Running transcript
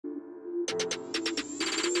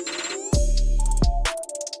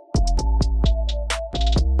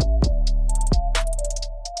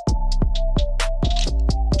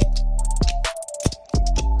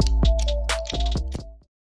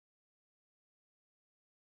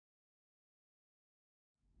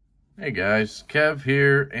Hey guys, Kev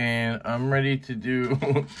here, and I'm ready to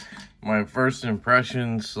do my first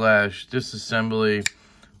impression slash disassembly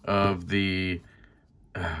of the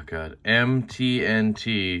MTNT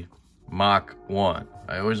Mach 1.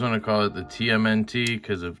 I always want to call it the TMNT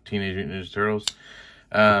because of Teenage Mutant Ninja Turtles.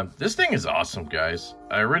 This thing is awesome, guys.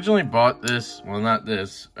 I originally bought this, well, not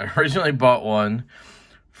this. I originally bought one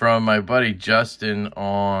from my buddy Justin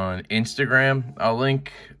on Instagram.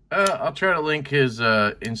 I'll try to link his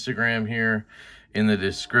Instagram here in the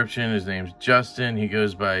description. His name's Justin. He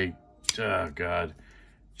goes by,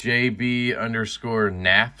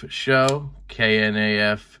 JB_NAF show,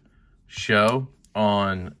 KNAF show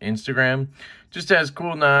on Instagram. Just has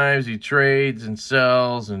cool knives. He trades and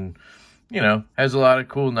sells and, you know, has a lot of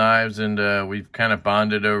cool knives. And we've kind of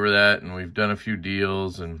bonded over that, and we've done a few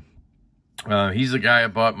deals. And he's the guy I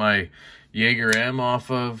bought my Jaeger M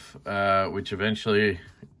off of, which eventually...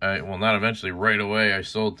 well, not eventually, right away, I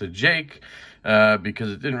sold to Jake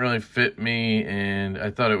because it didn't really fit me, and I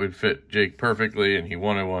thought it would fit Jake perfectly, and he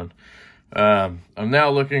wanted one. I'm now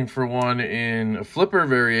looking for one in a flipper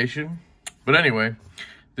variation. But anyway,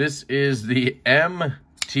 this is the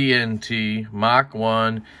MTNT Mach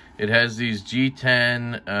 1. It has these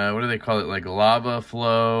G10, what do they call it, like lava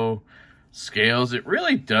flow scales. It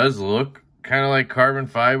really does look kind of like carbon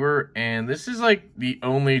fiber, and this is like the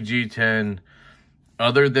only G10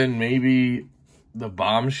 other than maybe the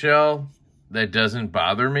bombshell that doesn't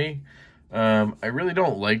bother me. I really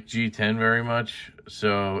don't like G10 very much,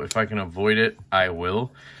 so if I can avoid it, I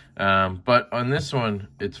will. But on this one,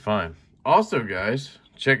 it's fine. Also, guys,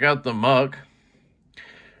 check out the mug.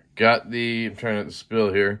 Got the, I'm trying not to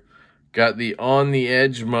spill here, got the On the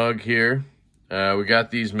Edge mug here. We got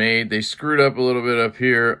these made. They screwed up a little bit up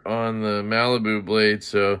here on the Malibu blade,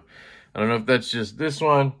 so I don't know if that's just this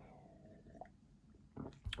one,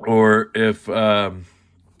 or if, you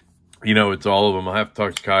know, it's all of them. I'll have to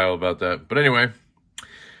talk to Kyle about that. But anyway,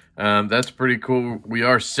 that's pretty cool. We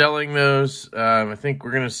are selling those. I think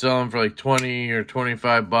we're going to sell them for like 20 or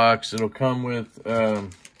 25 bucks. It'll come with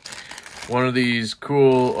one of these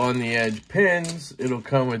cool On the Edge pins. It'll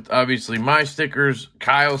come with, obviously, my stickers,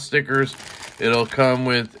 Kyle's stickers. It'll come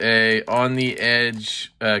with a On the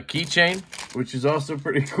Edge keychain, which is also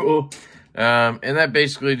pretty cool. And that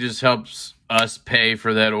basically just helps us pay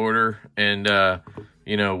for that order, and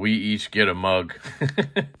you know, we each get a mug.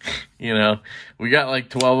 You know, we got like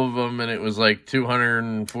 12 of them, and it was like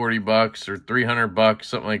 240 bucks or 300 bucks,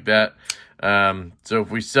 something like that. So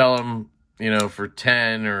if we sell them, you know, for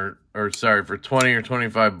 10 or sorry, for 20 or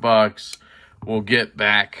 25 bucks, we'll get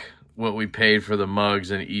back what we paid for the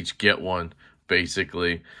mugs and each get one,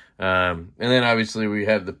 basically. And then obviously we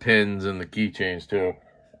have the pins and the keychains too.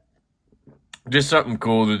 Just something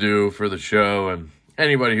cool to do for the show and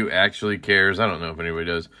anybody who actually cares. I don't know if anybody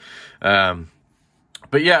does.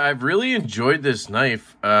 But yeah, I've really enjoyed this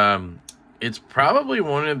knife. It's probably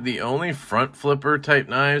one of the only front flipper type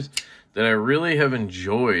knives that I really have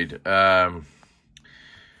enjoyed.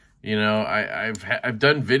 You know, I've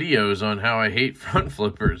done videos on how I hate front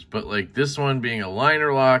flippers, but like this one being a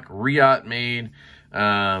liner lock, Riot made,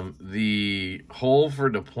 the hole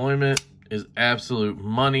for deployment is absolute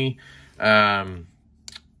money. And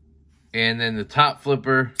then the top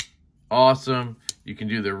flipper, awesome. You can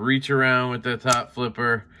do the reach around with the top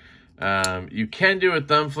flipper. You can do a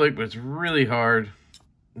thumb flick, but it's really hard.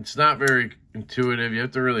 It's not very intuitive. You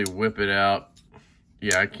have to really whip it out.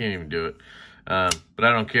 Yeah, I can't even do it. But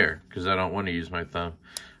I don't care because I don't want to use my thumb.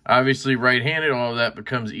 Obviously, right-handed, all of that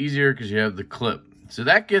becomes easier because you have the clip. So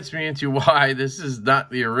that gets me into why this is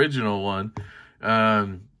not the original one.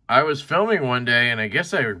 I was filming one day, and I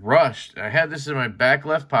guess I rushed. I had this in my back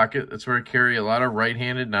left pocket. That's where I carry a lot of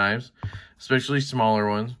right-handed knives, especially smaller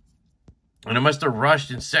ones. And I must have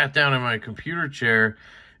rushed and sat down in my computer chair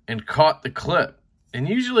and caught the clip. And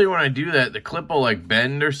usually when I do that, the clip will like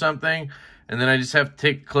bend or something, and then I just have to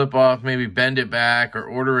take the clip off, maybe bend it back or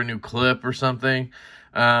order a new clip or something.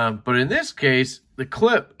 But in this case, the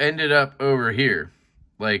clip ended up over here.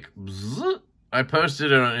 Like, bzz. I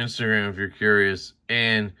posted it on Instagram if you're curious,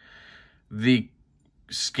 and the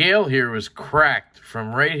scale here was cracked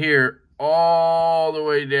from right here all the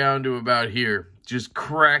way down to about here, just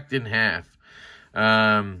cracked in half.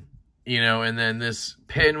 You know, and then this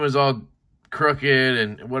pin was all crooked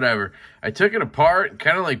and whatever. I took it apart and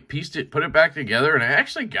kind of like pieced it, put it back together, and I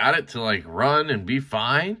actually got it to like run and be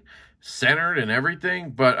fine, centered and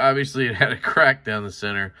everything, but obviously it had a crack down the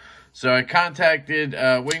center. So I contacted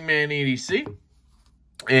Wingman EDC,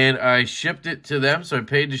 and I shipped it to them. So I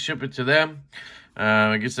paid to ship it to them.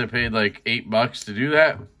 I guess I paid like $8 to do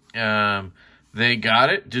that. they got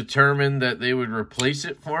it, determined that they would replace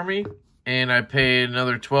it for me, and I paid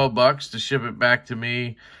another $12 to ship it back to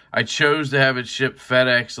me. I chose to have it shipped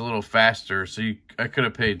FedEx a little faster, so I could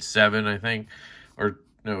have paid $7, I think, or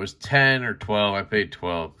no, it was 10 or 12. I paid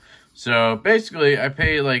 12. So basically, I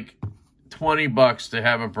paid like $20 to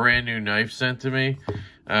have a brand new knife sent to me,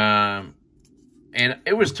 and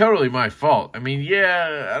it was totally my fault. I mean,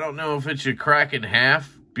 yeah, I don't know if it should crack in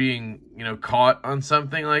half, being, you know, caught on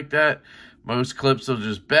something like that. Most clips will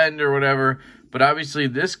just bend or whatever, but obviously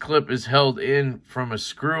this clip is held in from a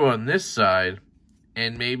screw on this side,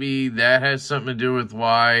 and maybe that has something to do with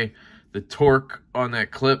why the torque on that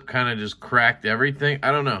clip kind of just cracked everything.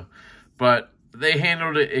 I don't know, but they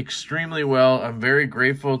handled it extremely well. I'm very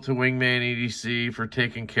grateful to Wingman EDC for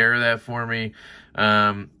taking care of that for me,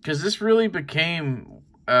 because this really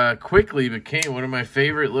quickly became one of my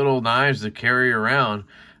favorite little knives to carry around.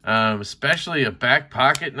 Especially a back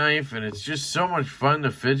pocket knife, and it's just so much fun to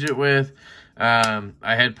fidget with. I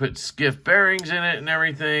had put skiff bearings in it and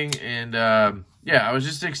everything, and yeah, I was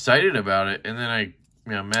just excited about it, and then I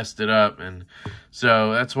messed it up, and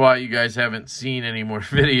so that's why you guys haven't seen any more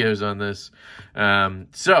videos on this.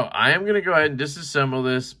 So I am going to go ahead and disassemble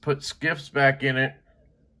this, put skiffs back in it,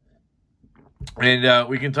 and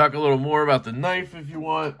we can talk a little more about the knife if you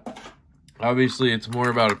want. Obviously, it's more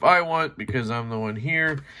about if I want, because I'm the one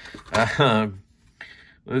here.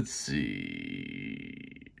 Let's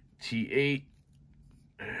see. T8.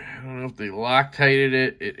 I don't know if they Loctited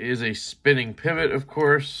it. It is a spinning pivot, of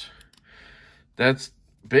course. That's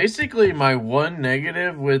basically my one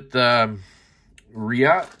negative with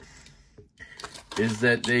Riot, is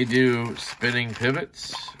that they do spinning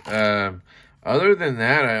pivots. Other than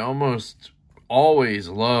that, I almost always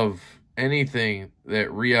love anything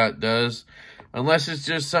that Riot does, unless it's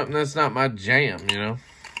just something that's not my jam, you know.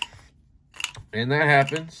 And that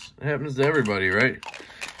happens. It happens to everybody, right?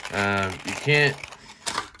 You can't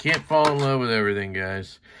fall in love with everything,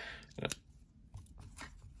 guys.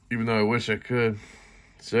 Even though I wish I could.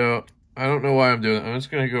 So I don't know why I'm doing it. I'm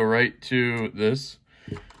just gonna go right to this.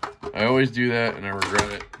 I always do that, and I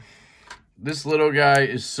regret it. This little guy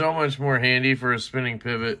is so much more handy for a spinning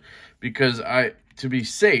pivot, because to be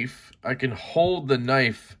safe, I can hold the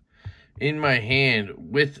knife in my hand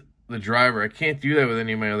with the driver. I can't do that with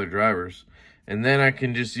any of my other drivers. And then I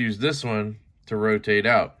can just use this one to rotate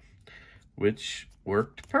out, which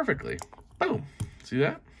worked perfectly. Boom. See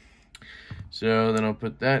that? So then I'll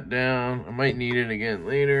put that down. I might need it again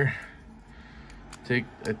later. I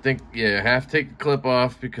have to take the clip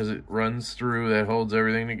off because it runs through. That holds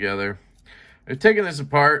everything together. I've taken this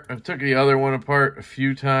apart. I've took the other one apart a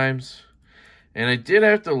few times. And I did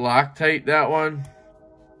have to Loctite that one.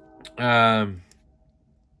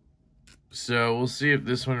 So we'll see if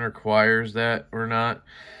this one requires that or not.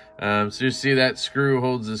 So you see that screw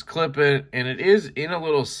holds this clip in, and it is in a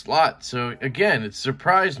little slot. So again, it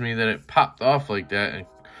surprised me that it popped off like that, and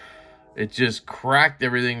it just cracked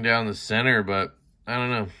everything down the center, but I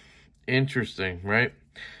don't know. Interesting, right?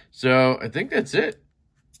 So I think that's it.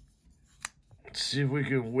 Let's see if we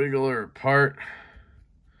can wiggle her apart.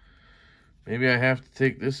 Maybe I have to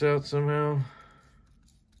take this out somehow,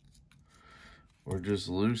 or just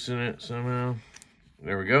loosen it somehow.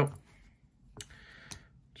 There we go.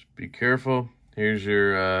 Just be careful. Here's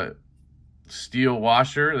your steel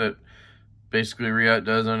washer that basically Riot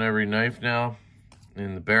does on every knife now,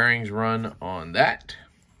 and the bearings run on that.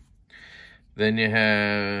 Then you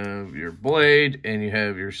have your blade, and you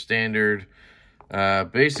have your standard,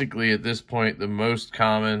 basically at this point, the most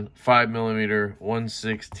common 5mm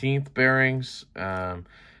 1/16 bearings.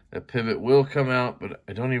 That pivot will come out, but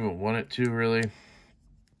I don't even want it to, really.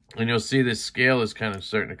 And you'll see this scale is kind of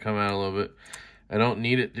starting to come out a little bit. I don't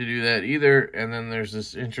need it to do that either. And then there's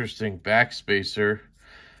this interesting back spacer.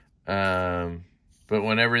 But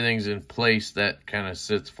when everything's in place, that kind of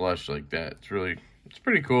sits flush like that. It's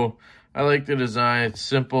pretty cool. I like the design. It's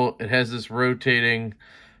simple. It has this rotating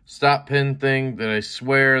stop pin thing that I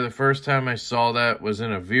swear the first time I saw that was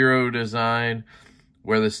in a Vero design,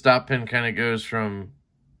 where the stop pin kind of goes from,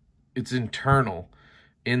 it's internal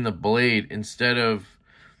in the blade, instead of,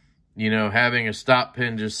 you know, having a stop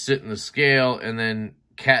pin just sit in the scale and then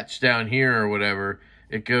catch down here or whatever.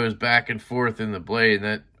 It goes back and forth in the blade.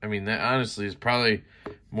 And that honestly is probably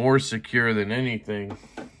more secure than anything.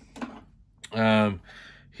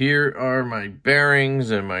 Here are my bearings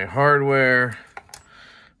and my hardware.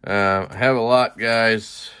 I have a lot,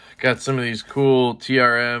 guys. Got some of these cool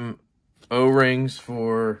TRM O-rings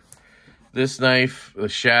for this knife, the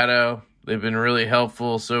Shadow. They've been really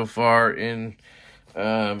helpful so far in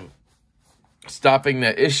stopping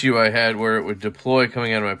that issue I had where it would deploy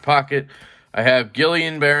coming out of my pocket. I have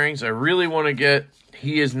Gillian bearings. I really want to get,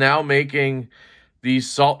 he is now making these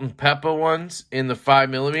salt and pepper ones in the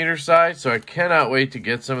 5mm size, so I cannot wait to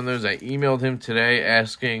get some of those. I emailed him today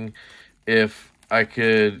asking if I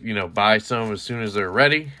could, you know, buy some as soon as they're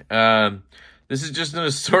ready. This is just an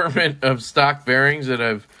assortment of stock bearings that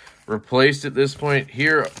I've replaced at this point.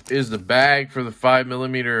 Here is the bag for the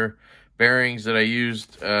 5mm bearings that I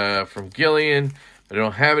used from Gillian. I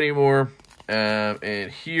don't have any more.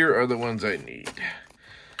 And here are the ones I need.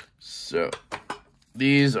 So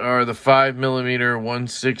these are the 5mm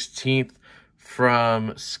 1/16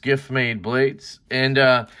 from Skiff Made Blades. And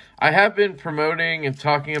I have been promoting and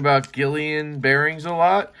talking about Gillian bearings a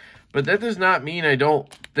lot, but that does not mean I don't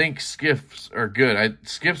think Skiffs are good.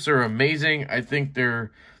 Skiffs are amazing. I think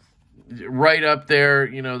they're right up there.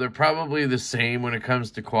 You know, they're probably the same when it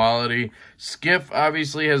comes to quality. Skiff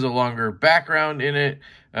obviously has a longer background in it.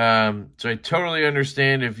 So I totally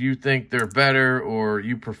understand if you think they're better or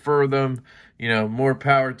you prefer them, you know, more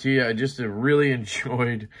power to you. I just have really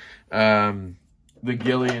enjoyed the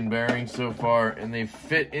Gillian bearings so far, and they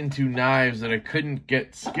fit into knives that I couldn't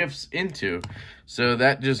get Skiffs into. So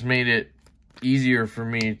that just made it easier for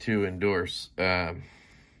me to endorse that.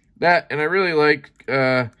 And I really like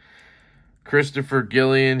Christopher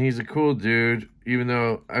Gillian. He's a cool dude, even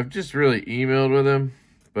though I've just really emailed with him,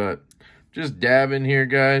 but just dabbing here,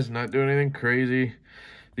 guys, not doing anything crazy.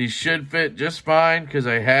 These should fit just fine because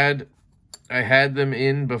I had them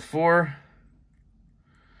in before.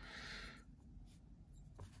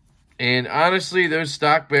 And honestly, those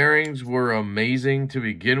stock bearings were amazing to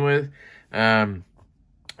begin with.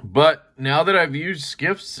 But now that I've used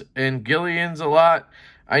Skiffs and Gillians a lot,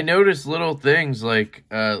 I notice little things like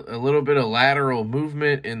a little bit of lateral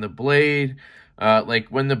movement in the blade. Like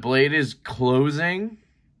when the blade is closing,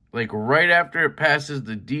 like right after it passes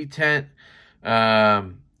the detent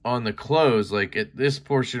on the close, like at this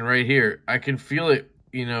portion right here, I can feel it,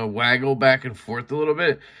 you know, waggle back and forth a little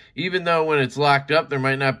bit. Even though when it's locked up, there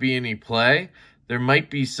might not be any play. There might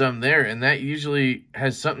be some there, and that usually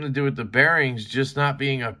has something to do with the bearings just not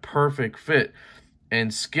being a perfect fit.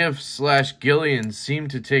 And Skiff/Gillian seem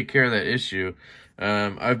to take care of that issue.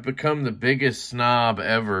 I've become the biggest snob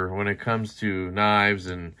ever when it comes to knives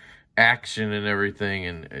and action and everything,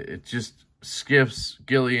 and it just, Skiffs,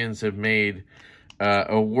 Gillians have made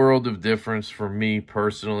a world of difference for me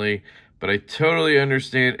personally. But I totally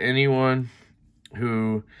understand anyone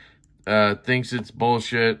who thinks it's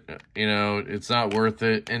bullshit, you know, it's not worth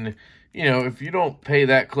it. And, you know, if you don't pay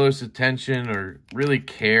that close attention or really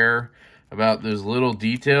care about those little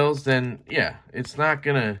details, then yeah, it's not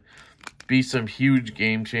gonna be some huge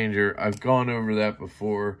game changer. I've gone over that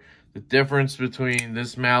before. The difference between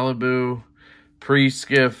this Malibu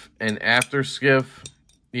pre-Skiff and after Skiff,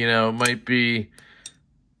 you know, might be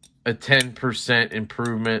a 10%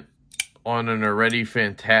 improvement on an already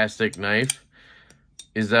fantastic knife.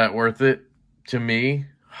 Is that worth it? To me,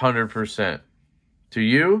 100%. To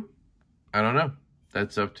you? I don't know.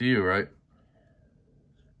 That's up to you, right?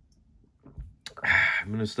 I'm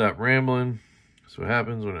going to stop rambling. That's what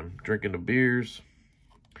happens when I'm drinking the beers.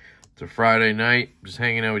 It's a Friday night, just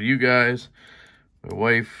hanging out with you guys. My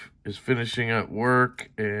wife is finishing up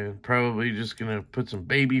work and probably just going to put some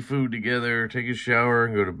baby food together, take a shower,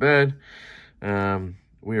 and go to bed.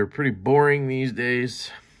 We are pretty boring these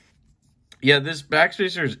days. Yeah, this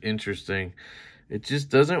backspacer is interesting. It just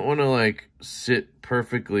doesn't want to, like, sit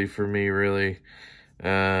perfectly for me, really.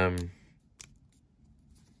 Let's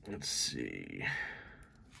see.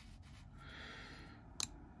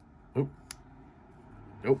 Oh.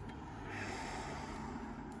 Nope.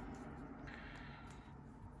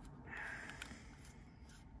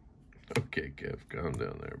 Okay, Kev, calm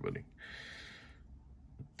down there, buddy.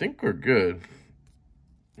 I think we're good.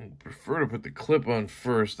 I prefer to put the clip on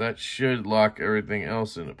first. That should lock everything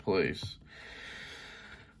else into place.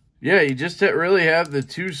 Yeah, you just really have the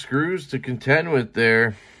two screws to contend with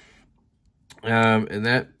there. And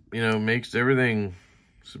that, you know, makes everything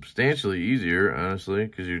substantially easier, honestly,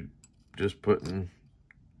 because you're just putting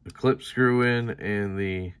the clip screw in and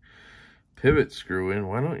the pivot screw in.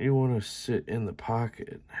 Why don't you want to sit in the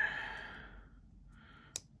pocket?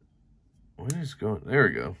 What is going? There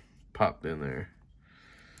we go. Popped in there.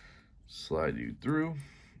 Slide you through.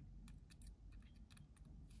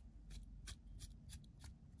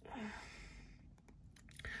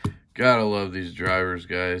 Gotta love these drivers,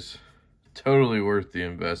 guys. Totally worth the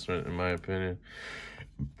investment, in my opinion.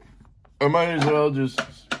 I might as well just,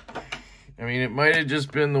 I mean, it might have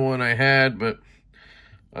just been the one I had, but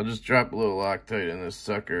I'll just drop a little Loctite in this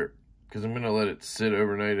sucker because I'm going to let it sit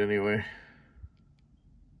overnight anyway.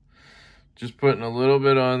 Just putting a little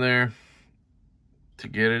bit on there. to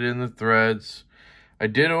get it in the threads. I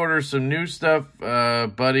did order some new stuff.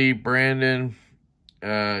 Buddy Brandon,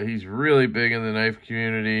 he's really big in the knife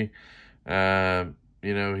community.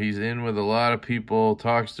 You know, he's in with a lot of people,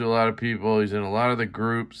 talks to a lot of people. He's in a lot of the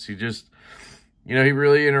groups. He just, you know, he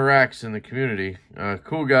really interacts in the community.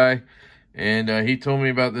 Cool guy. And he told me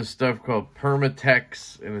about this stuff called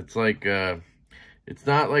Permatex. And it's like, it's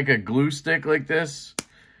not like a glue stick like this,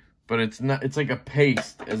 but it's like a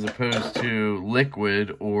paste as opposed to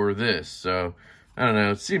liquid or this. So, I don't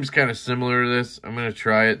know. It seems kind of similar to this. I'm going to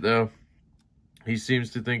try it, though. He seems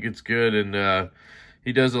to think it's good, and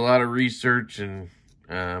he does a lot of research, and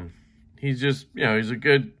he's just, you know, he's a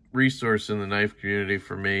good resource in the knife community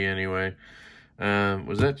for me anyway.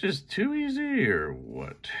 Was that just too easy or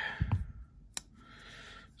what?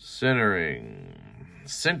 Centering,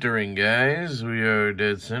 guys. We are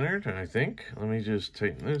dead centered, I think. Let me just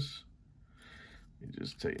tighten this.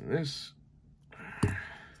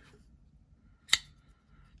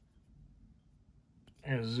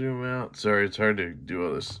 And zoom out. Sorry, it's hard to do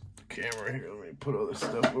all this camera here. Let me put all this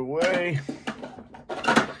stuff away.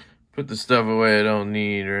 Put the stuff away I don't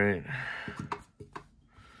need, right?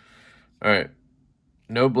 All right.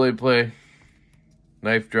 No blade play.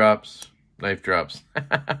 Knife drops.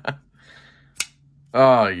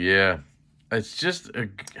 Oh yeah. It's just a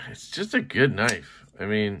good knife. I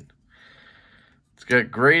mean, it's got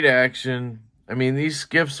great action. I mean, these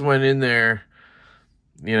skips went in there,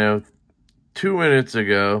 you know, 2 minutes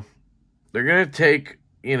ago. They're going to take,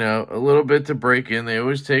 you know, a little bit to break in. They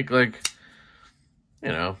always take, like, you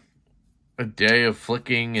know, a day of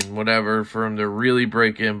flicking and whatever for them to really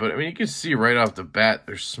break in. But, I mean, you can see right off the bat,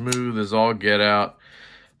 they're smooth as all get out.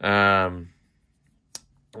 I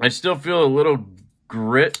still feel a little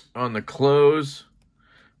grit on the close,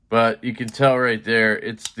 but you can tell right there,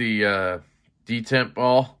 it's the detent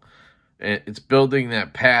ball. And it's building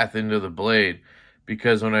that path into the blade.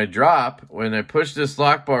 Because when I drop, when I push this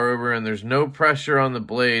lock bar over and there's no pressure on the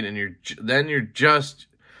blade, and the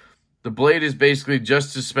blade is basically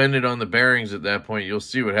just suspended on the bearings at that point, you'll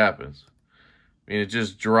see what happens. I mean, it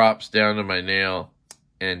just drops down to my nail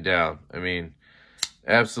and down. I mean,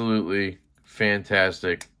 absolutely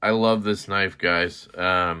fantastic. I love this knife, guys.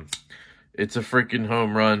 It's a freaking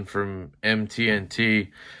home run from MTNT.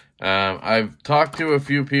 I've talked to a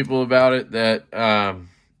few people about it that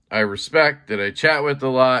I respect, that I chat with a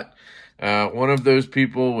lot. One of those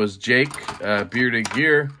people was Jake, Bearded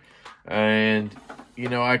Gear. And, you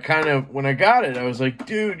know, I kind of, when I got it, I was like,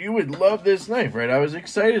 dude, you would love this knife, right? I was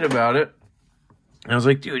excited about it. I was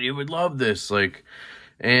like, dude, you would love this. Like,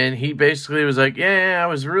 and he basically was like, yeah, I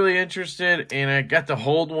was really interested. And I got to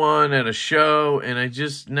hold one at a show, and I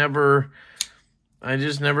just never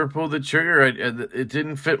pulled the trigger. It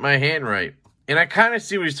didn't fit my hand right. And I kind of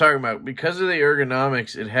see what he's talking about. Because of the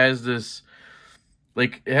ergonomics, it has this,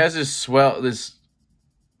 like, swell, this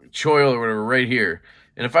choil or whatever right here.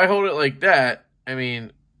 And if I hold it like that, I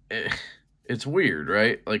mean, it's weird,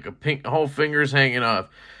 right? Like a whole finger's hanging off.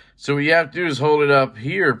 So what you have to do is hold it up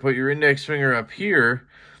here, put your index finger up here,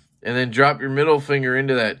 and then drop your middle finger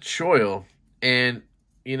into that choil. And,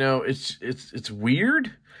 you know, it's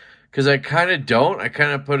weird because I kind of don't. I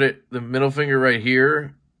kind of put the middle finger right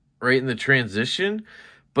here, right in the transition,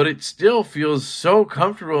 but it still feels so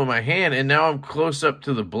comfortable in my hand, and now I'm close up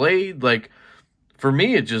to the blade. Like, for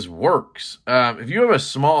me, it just works. If you have a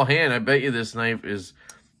small hand, I bet you this knife is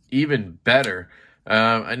even better.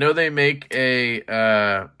 I know they make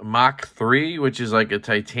a Mach 3, which is like a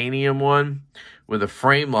titanium one with a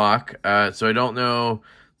frame lock, so I don't know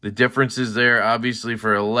the differences there. Obviously,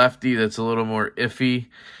 for a lefty, that's a little more iffy.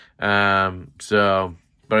 But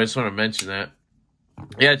I just want to mention that.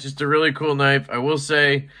 Yeah, it's just a really cool knife. I will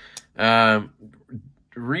say, Riot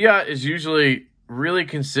is usually really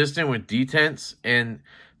consistent with detents, and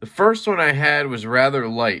the first one I had was rather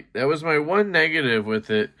light. That was my one negative with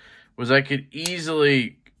it, was I could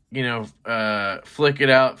easily, you know, flick it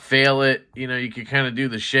out, fail it. You know, you could kind of do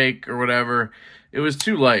the shake or whatever. It was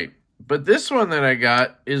too light. But this one that I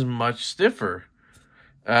got is much stiffer.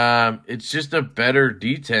 It's just a better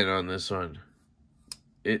detent on this one.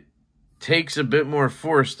 It takes a bit more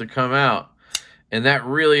force to come out, and that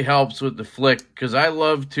really helps with the flick, because I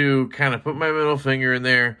love to kind of put my middle finger in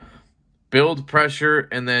there, build pressure,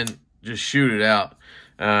 and then just shoot it out.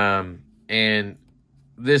 And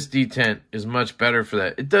this detent is much better for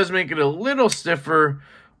that. It does make it a little stiffer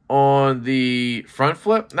on the front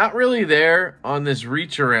flip. Not really there. On this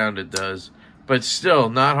reach around it does, but still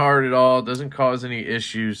not hard at all. It doesn't cause any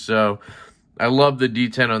issues. So I love the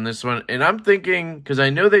detent on this one. And I'm thinking, because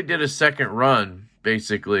I know they did a second run,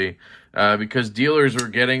 basically, because dealers were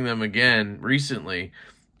getting them again recently.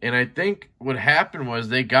 And I think what happened was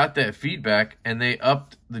they got that feedback and they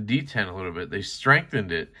upped the detent a little bit. They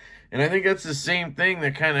strengthened it. And I think that's the same thing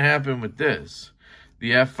that kind of happened with this.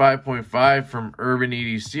 The F5.5 from Urban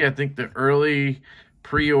EDC. I think the early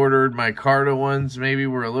pre-ordered micarta ones maybe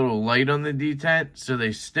were a little light on the detent, so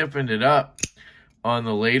they stiffened it up on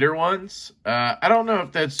the later ones. I don't know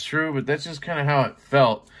if that's true, but that's just kind of how it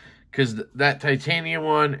felt, because that titanium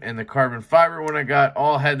one and the carbon fiber one I got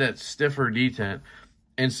all had that stiffer detent,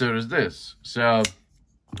 and so does this. So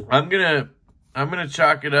I'm gonna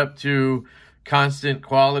chalk it up to constant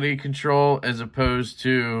quality control as opposed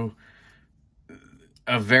to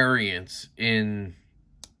a variance in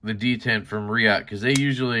the detent from Riot, because they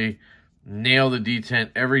usually nail the detent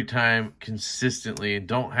every time consistently and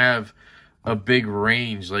don't have a big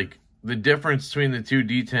range. Like, the difference between the two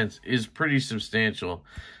detents is pretty substantial.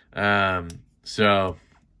 So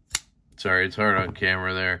sorry, it's hard on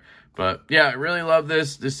camera there, but yeah, I really love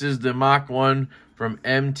this. This is the Mach 1 from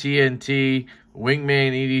MTNT,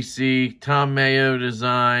 Wingman EDC, Tom Mayo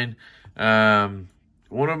design.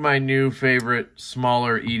 One of my new favorite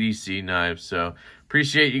smaller EDC knives. So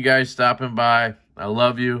appreciate you guys stopping by. I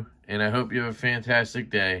love you, and I hope you have a fantastic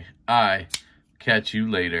day. Catch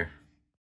you later.